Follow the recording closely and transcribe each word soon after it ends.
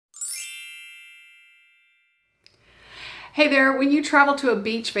Hey there, when you travel to a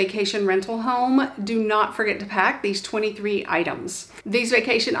beach vacation rental home, do not forget to pack these 23 items. These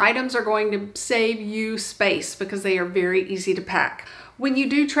vacation items are going to save you space because they are very easy to pack. When you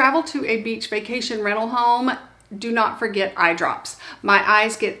do travel to a beach vacation rental home, do not forget eye drops. My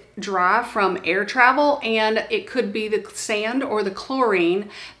eyes get dry from air travel, and it could be the sand or the chlorine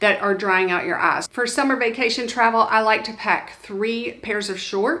that are drying out your eyes. For summer vacation travel, I like to pack 3 pairs of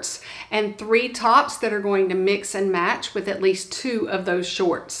shorts and 3 tops that are going to mix and match with at least 2 of those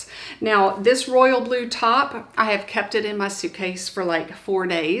shorts. Now, this royal blue top, I have kept it in my suitcase for like 4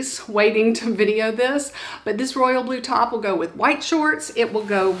 days waiting to video this, but this royal blue top will go with white shorts. It will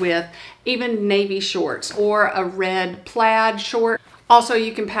go with even navy shorts or a red plaid short. Also,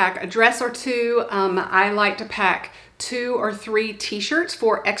 you can pack a dress or 2. I like to pack 2 or 3 t-shirts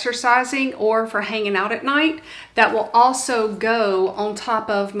for exercising or for hanging out at night. That will also go on top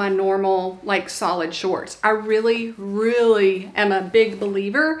of my normal like solid shorts. I really am a big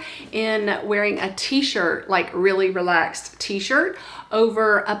believer in wearing a t-shirt, like really relaxed t-shirt,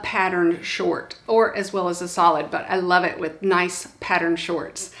 over a patterned short, or as well as a solid, but I love it with nice patterned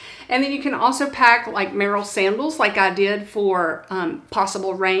shorts. And then you can also pack like Merrell sandals like I did for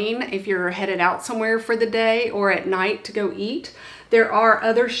possible rain if you're headed out somewhere for the day or at night to go eat. There are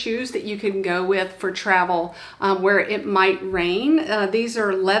other shoes that you can go with for travel where it might rain. These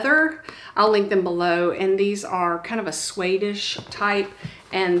are leather. I'll link them below. And these are kind of a suede-ish type.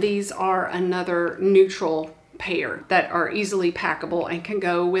 And these are another neutral pair that are easily packable and can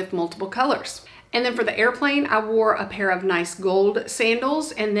go with multiple colors. And then for the airplane, I wore a pair of nice gold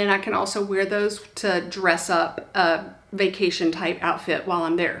sandals, and then I can also wear those to dress up a vacation type outfit while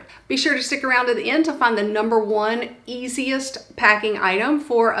I'm there. Be sure to stick around to the end to find the #1 easiest packing item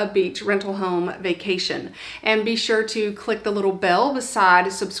for a beach rental home vacation. And be sure to click the little bell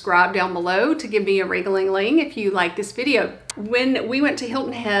beside subscribe down below to give me a ring-a-ling-ling if you like this video. When we went to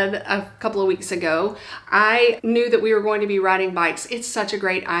Hilton Head a couple of weeks ago, I knew that we were going to be riding bikes. It's such a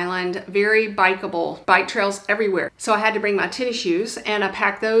great island, very bikeable, bike trails everywhere. So I had to bring my tennis shoes, and I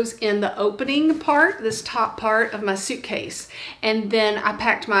packed those in the opening part, this top part of my suitcase. And then I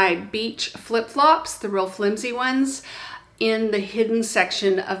packed my beach flip-flops, the real flimsy ones, in the hidden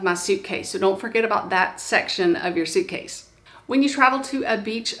section of my suitcase. So don't forget about that section of your suitcase. When you travel to a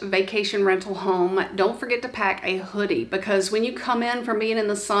beach vacation rental home, don't forget to pack a hoodie, because when you come in from being in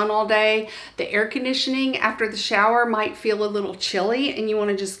the sun all day, the air conditioning after the shower might feel a little chilly and you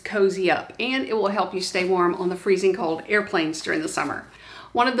want to just cozy up, and it will help you stay warm on the freezing cold airplanes during the summer.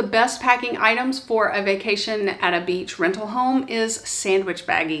 One of the best packing items for a vacation at a beach rental home is sandwich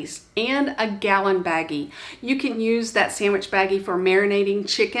baggies and a gallon baggie. You can use that sandwich baggie for marinating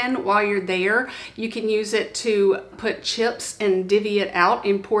chicken while you're there. You can use it to put chips and divvy it out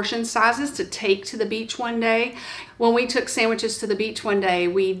in portion sizes to take to the beach one day. When we took sandwiches to the beach one day,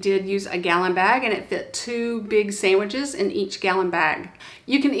 we did use a gallon bag, and it fit 2 big sandwiches in each gallon bag.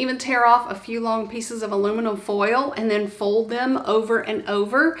 You can even tear off a few long pieces of aluminum foil and then fold them over and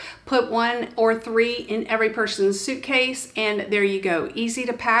over. Put 1 or 3 in every person's suitcase, and there you go. Easy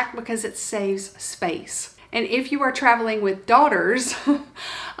to pack because it saves space. And if you are traveling with daughters,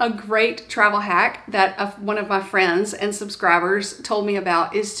 a great travel hack that one of my friends and subscribers told me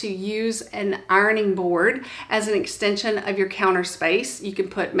about is to use an ironing board as an extension of your counter space. You can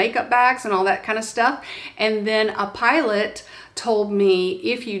put makeup bags and all that kind of stuff. And then a pilot told me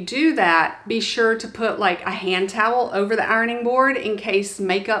if you do that, be sure to put like a hand towel over the ironing board in case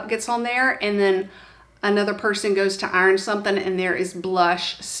makeup gets on there, and then another person goes to iron something and there is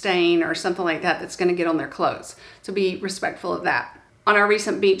blush stain or something like that that's going to get on their clothes. So be respectful of that. On our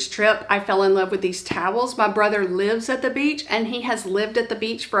recent beach trip, I fell in love with these towels. My brother lives at the beach, and he has lived at the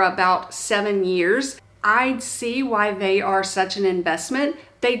beach for about 7 years. I see why they are such an investment.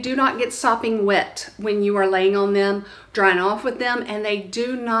 They do not get sopping wet when you are laying on them, drying off with them, and they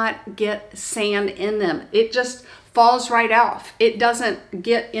do not get sand in them. It just falls right off. It doesn't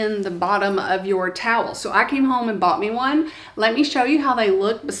get in the bottom of your towel. So I came home and bought me one. Let me show you how they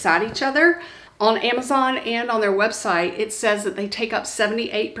look beside each other. On Amazon and on their website, it says that they take up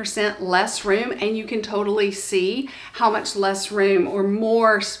 78% less room, and you can totally see how much less room or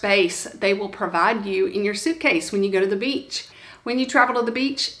more space they will provide you in your suitcase when you go to the beach. When you travel to the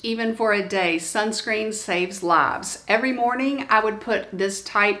beach, even for a day, sunscreen saves lives. Every morning I would put this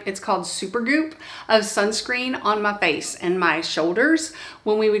type, it's called Super Goop, of sunscreen on my face and my shoulders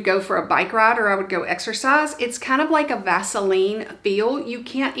when we would go for a bike ride or I would go exercise. It's kind of like a Vaseline feel. You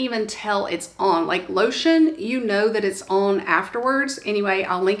can't even tell it's on. Like lotion, you know that it's on afterwards. Anyway,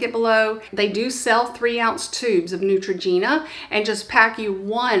 I'll link it below. They do sell 3-ounce tubes of Neutrogena, and just pack you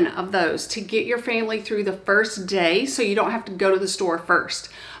one of those to get your family through the first day so you don't have to go to the store first.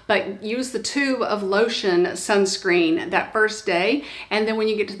 But use the tube of lotion sunscreen that first day, and then when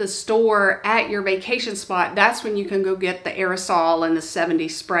you get to the store at your vacation spot, that's when you can go get the aerosol and the 70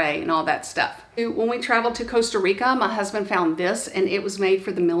 spray and all that stuff. When we traveled to Costa Rica, my husband found this, and it was made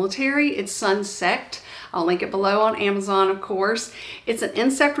for the military. It's Sunsect. I'll link it below on Amazon, of course. It's an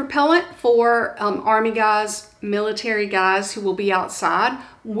insect repellent for Army guys, military guys who will be outside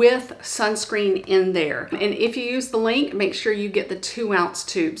with sunscreen in there. And if you use the link, make sure you get the 2-ounce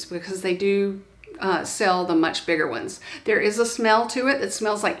tubes because they do sell the much bigger ones. There is a smell to it that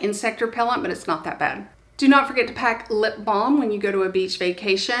smells like insect repellent, but it's not that bad. Do not forget to pack lip balm when you go to a beach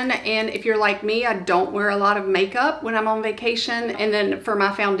vacation. And if you're like me, I don't wear a lot of makeup when I'm on vacation. And then for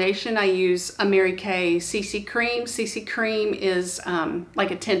my foundation, I use a Mary Kay CC Cream. CC Cream is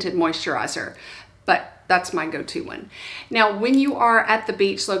like a tinted moisturizer, but that's my go-to one. Now, when you are at the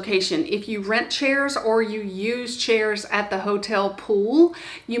beach location, if you rent chairs or you use chairs at the hotel pool,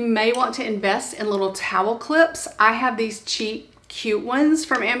 you may want to invest in little towel clips. I have these cheap cute ones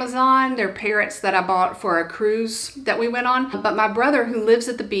from Amazon. They're parrots that I bought for a cruise that we went on. But my brother who lives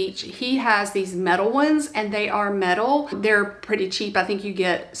at the beach, he has these metal ones, and they are metal. They're pretty cheap. I think you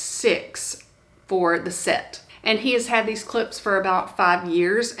get 6 for the set. And he has had these clips for about 5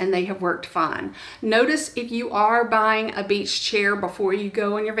 years and they have worked fine. Notice if you are buying a beach chair before you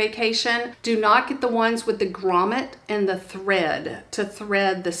go on your vacation, do not get the ones with the grommet and the thread to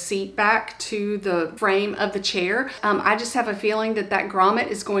thread the seat back to the frame of the chair. I just have a feeling that that grommet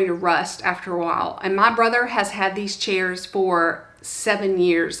is going to rust after a while. And my brother has had these chairs for 7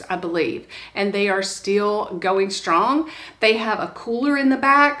 years, I believe, and they are still going strong. They have a cooler in the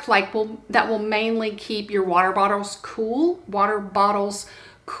back, that will mainly keep your water bottles cool.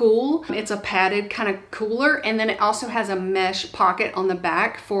 It's a padded kind of cooler, and then it also has a mesh pocket on the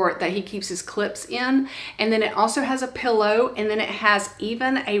back for that he keeps his clips in, and then it also has a pillow, and then it has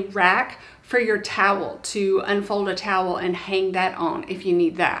even a rack for your towel to unfold a towel and hang that on if you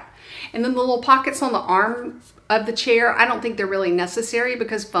need that. And then the little pockets on the arm of the chair, I don't think they're really necessary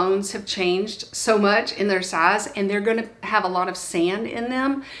because phones have changed so much in their size and they're going to have a lot of sand in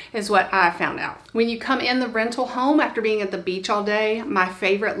them, is what I found out. When you come in the rental home after being at the beach all day, my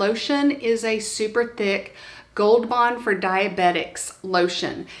favorite lotion is a super thick Gold Bond for Diabetics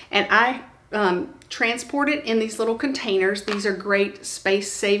lotion. And I transport it in these little containers. These are great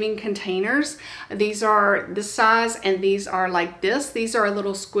space-saving containers. These are this size and these are like this. These are a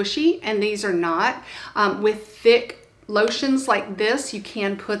little squishy and these are not. With thick lotions like this, you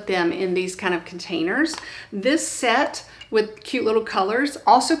can put them in these kind of containers. This set with cute little colors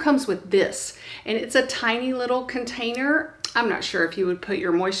also comes with this, and it's a tiny little container. I'm not sure if you would put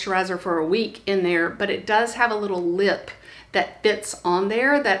your moisturizer for a week in there, but it does have a little lip that fits on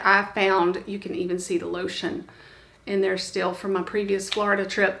there that I found. You can even see the lotion in there still from my previous Florida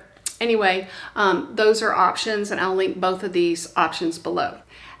trip. Anyway, those are options, and I'll link both of these options below.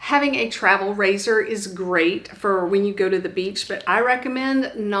 Having a travel razor is great for when you go to the beach, but I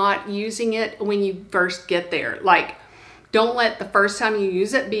recommend not using it when you first get there. Like, don't let the first time you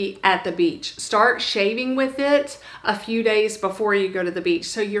use it be at the beach. Start shaving with it a few days before you go to the beach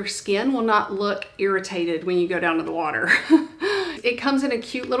so your skin will not look irritated when you go down to the water. It comes in a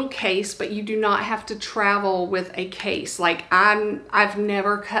cute little case, but you do not have to travel with a case. Like I've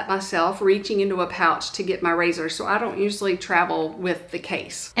never cut myself reaching into a pouch to get my razor, so I don't usually travel with the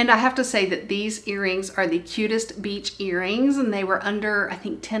case. And I have to say that these earrings are the cutest beach earrings, and they were under, I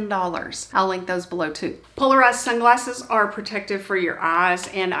think, $10. I'll link those below too. Polarized sunglasses are protective for your eyes,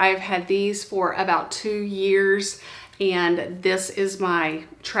 and I've had these for about 2 years. And this is my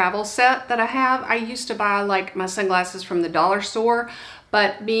travel set that I have. I used to buy like my sunglasses from the dollar store,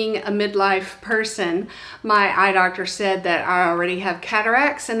 but being a midlife person, my eye doctor said that I already have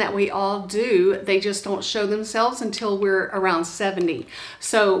cataracts, and that we all do. They just don't show themselves until we're around 70.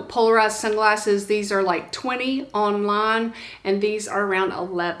 So polarized sunglasses, these are like 20 online, and these are around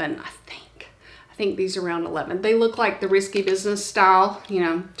 11, I think think these are around 11. They look like the Risky Business style, you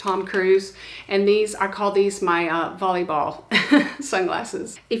know, Tom Cruise. And these, I call these my volleyball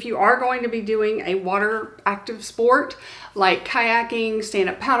sunglasses. If you are going to be doing a water active sport like kayaking,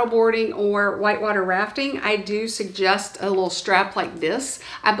 stand-up paddleboarding, or whitewater rafting, I do suggest a little strap like this.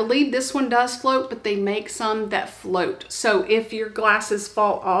 I believe this one does float, but they make some that float. So if your glasses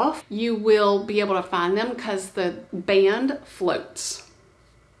fall off, you will be able to find them because the band floats.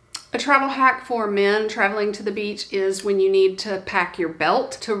 A travel hack for men traveling to the beach is when you need to pack your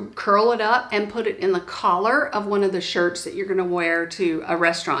belt, to curl it up and put it in the collar of one of the shirts that you're going to wear to a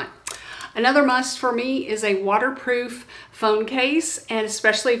restaurant. Another must for me is a waterproof phone case, and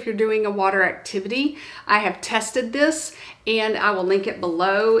especially if you're doing a water activity. I have tested this and I will link it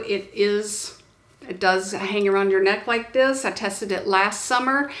below. It does hang around your neck like this. I tested it last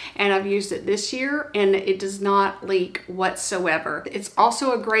summer and I've used it this year and it does not leak whatsoever. It's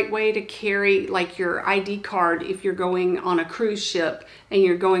also a great way to carry like your ID card if you're going on a cruise ship and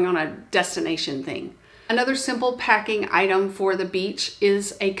you're going on a destination thing. Another simple packing item for the beach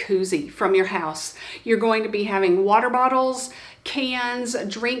is a koozie from your house. You're going to be having water bottles, cans,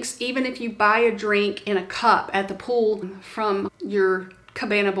 drinks. Even if you buy a drink in a cup at the pool from your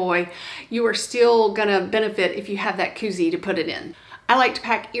Cabana Boy, you are still gonna benefit if you have that koozie to put it in. I like to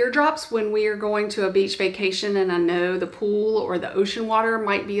pack eardrops when we are going to a beach vacation and I know the pool or the ocean water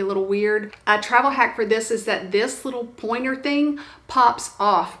might be a little weird. A travel hack for this is that this little pointer thing pops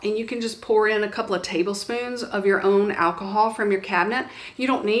off and you can just pour in a couple of tablespoons of your own alcohol from your cabinet. You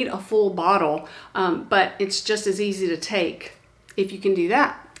don't need a full bottle, but it's just as easy to take if you can do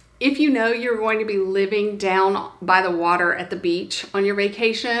that. If you know you're going to be living down by the water at the beach on your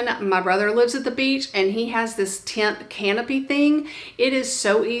vacation, my brother lives at the beach and he has this tent canopy thing. It is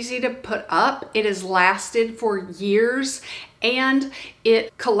so easy to put up. It has lasted for years and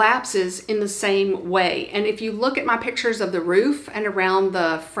it collapses in the same way. And if you look at my pictures of the roof and around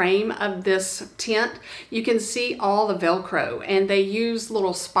the frame of this tent, you can see all the Velcro, and they use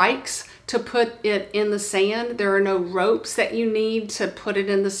little spikes to put it in the sand. There are no ropes that you need to put it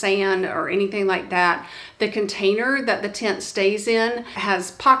in the sand or anything like that. The container that the tent stays in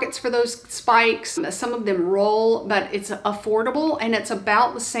has pockets for those spikes. Some of them roll, but it's affordable and it's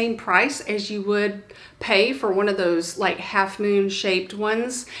about the same price as you would pay for one of those like half moon shaped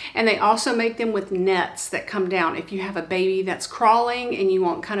ones. And they also make them with nets that come down if you have a baby that's crawling and you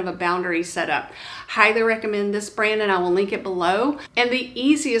want kind of a boundary set up. Highly recommend this brand and I will link it below. And the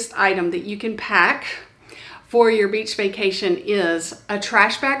easiest item that you can pack for your beach vacation is a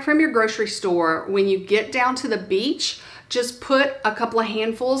trash bag from your grocery store. When you get down to the beach, just put a couple of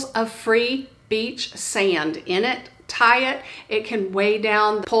handfuls of free beach sand in it. Tie it. It can weigh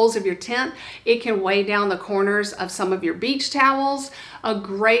down the poles of your tent. It can weigh down the corners of some of your beach towels. A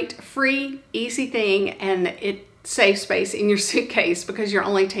great free, easy thing, and it saves space in your suitcase because you're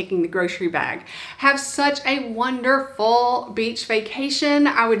only taking the grocery bag. Have such a wonderful beach vacation.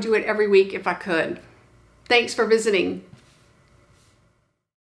 I would do it every week if I could. Thanks for visiting.